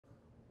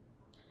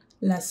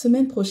La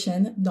semaine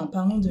prochaine, dans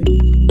Parlons de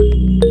Livres.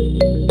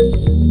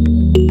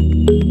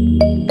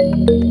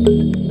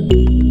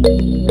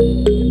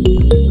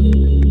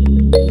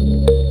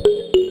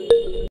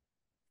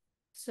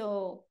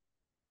 So,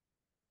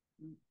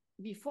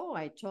 before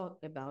I talk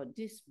about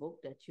this book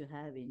that you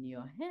have in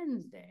your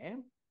hands there,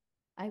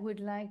 I would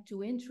like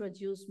to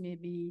introduce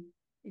maybe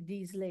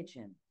these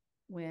legends,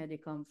 where they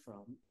come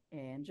from,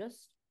 and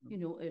just,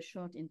 a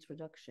short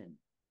introduction.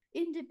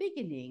 In the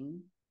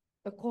beginning,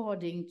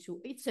 according to,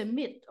 it's a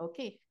myth,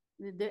 okay?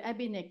 The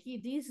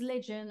Abenaki, these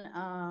legends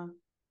are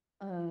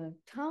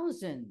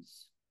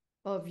thousands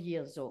of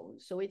years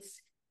old. So it's,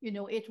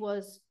 it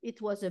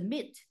was a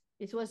myth.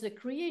 It was a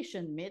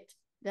creation myth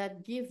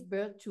that gave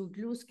birth to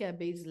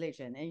Gluskabe's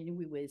legend. And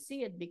we will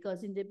see it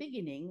because in the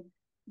beginning,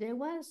 there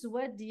was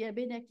what the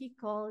Abenaki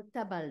called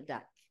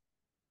Tabaldak,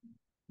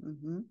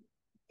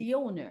 the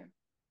owner.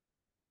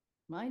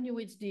 Mind you,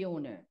 it's the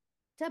owner.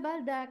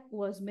 Tabaldak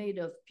was made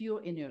of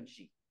pure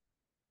energy.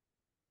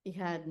 He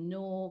had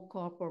no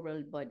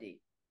corporal body.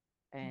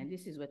 And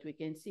this is what we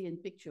can see in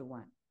picture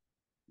 1.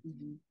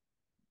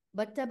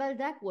 But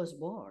Tabaldak was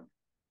born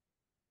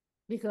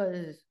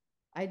because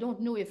I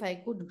don't know if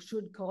I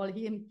should call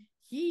him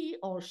he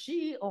or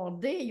she or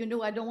they.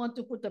 I don't want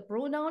to put a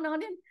pronoun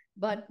on him,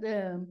 but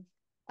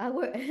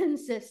our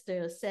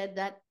ancestors said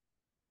that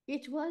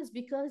it was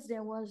because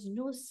there was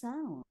no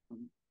sound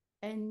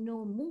and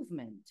no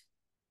movement.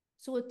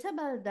 So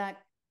Tabaldak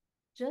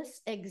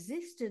just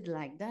existed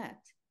like that.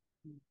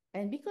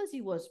 And because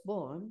he was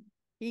born,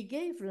 he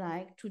gave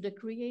life to the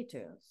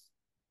creators.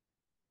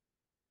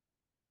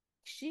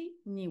 Shi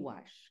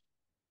Niwash.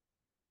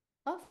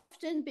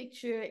 Often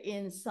pictured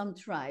in some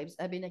tribes,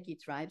 Abenaki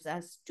tribes,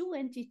 as 2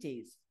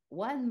 entities,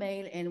 one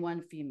male and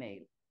one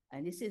female.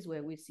 And this is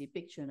where we see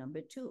picture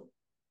number 2.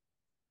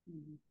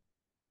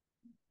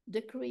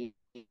 The creator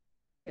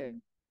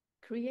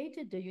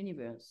created the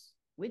universe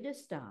with the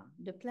star,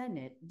 the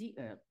planet, the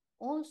earth,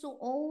 also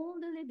all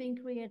the living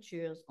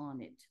creatures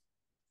on it.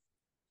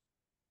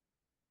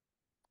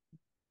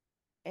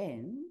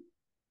 And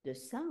the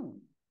sound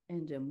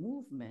and the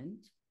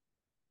movement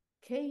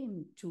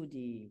came to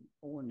the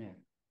owner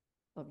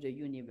of the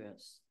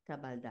universe,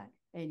 Tabaldak,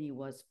 and he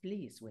was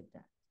pleased with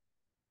that.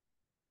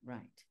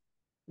 Right.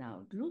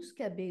 Now,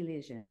 Gluskabe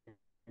legends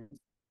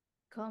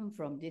come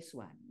from this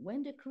one.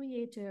 When the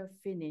creator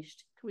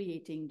finished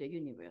creating the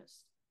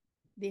universe,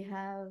 they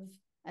have,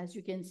 as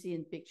you can see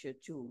in picture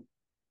 2,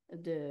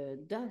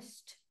 the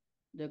dust,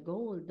 the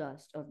gold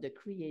dust of the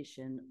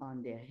creation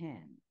on their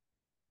hand.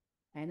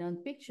 And on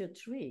picture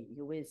 3,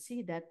 you will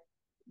see that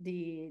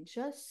they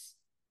just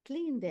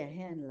clean their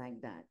hand like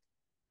that.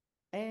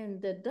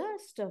 And the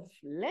dust of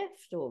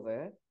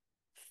leftover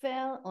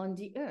fell on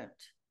the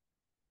earth.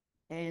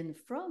 And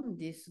from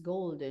this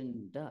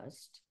golden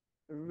dust,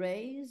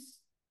 raised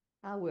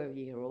our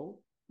hero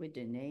with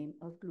the name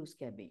of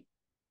Gluskabe,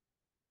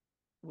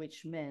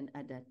 which meant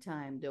at that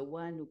time the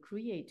one who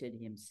created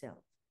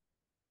himself.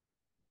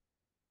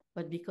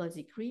 But because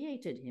he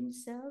created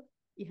himself,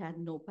 he had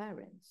no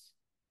parents.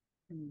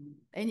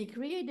 And he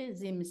created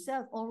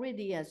himself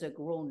already as a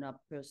grown-up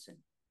person.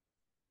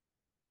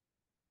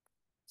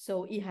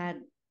 So he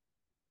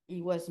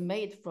was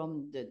made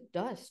from the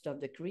dust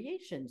of the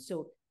creation.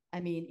 So,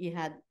 he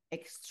had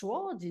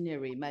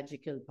extraordinary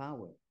magical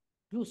power.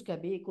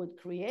 Gluskabe could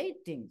create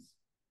things.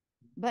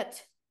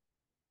 But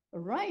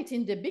right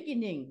in the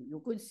beginning,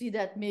 you could see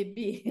that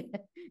maybe,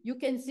 you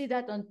can see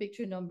that on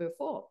picture number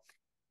 4.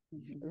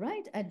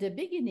 Right at the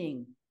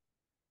beginning,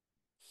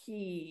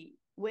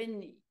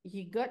 when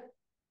he got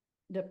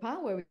the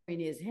power in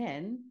his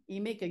hand,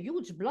 he made a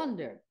huge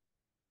blunder.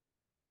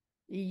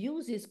 He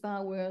used his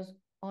powers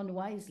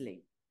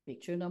unwisely.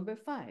 Picture number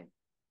 5.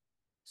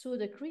 So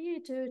the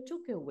creator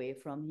took away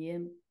from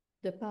him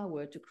the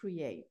power to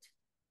create.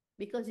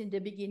 Because in the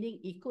beginning,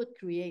 he could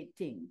create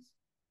things.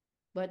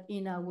 But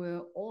in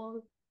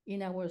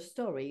our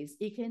stories,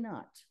 he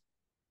cannot.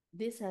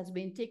 This has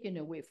been taken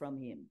away from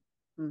him.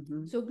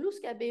 So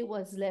Gluskabe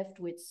was left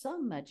with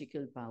some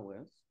magical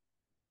powers,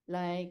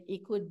 like he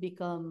could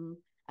become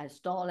as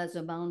tall as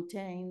a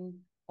mountain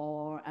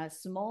or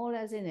as small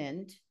as an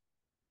ant.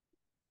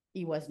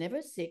 He was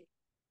never sick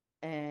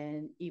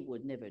and he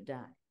would never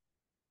die.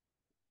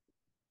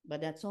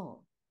 But that's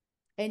all.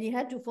 And he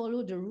had to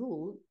follow the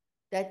rule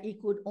that he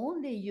could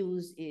only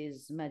use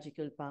his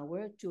magical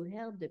power to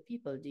help the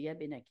people, the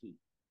Abenaki.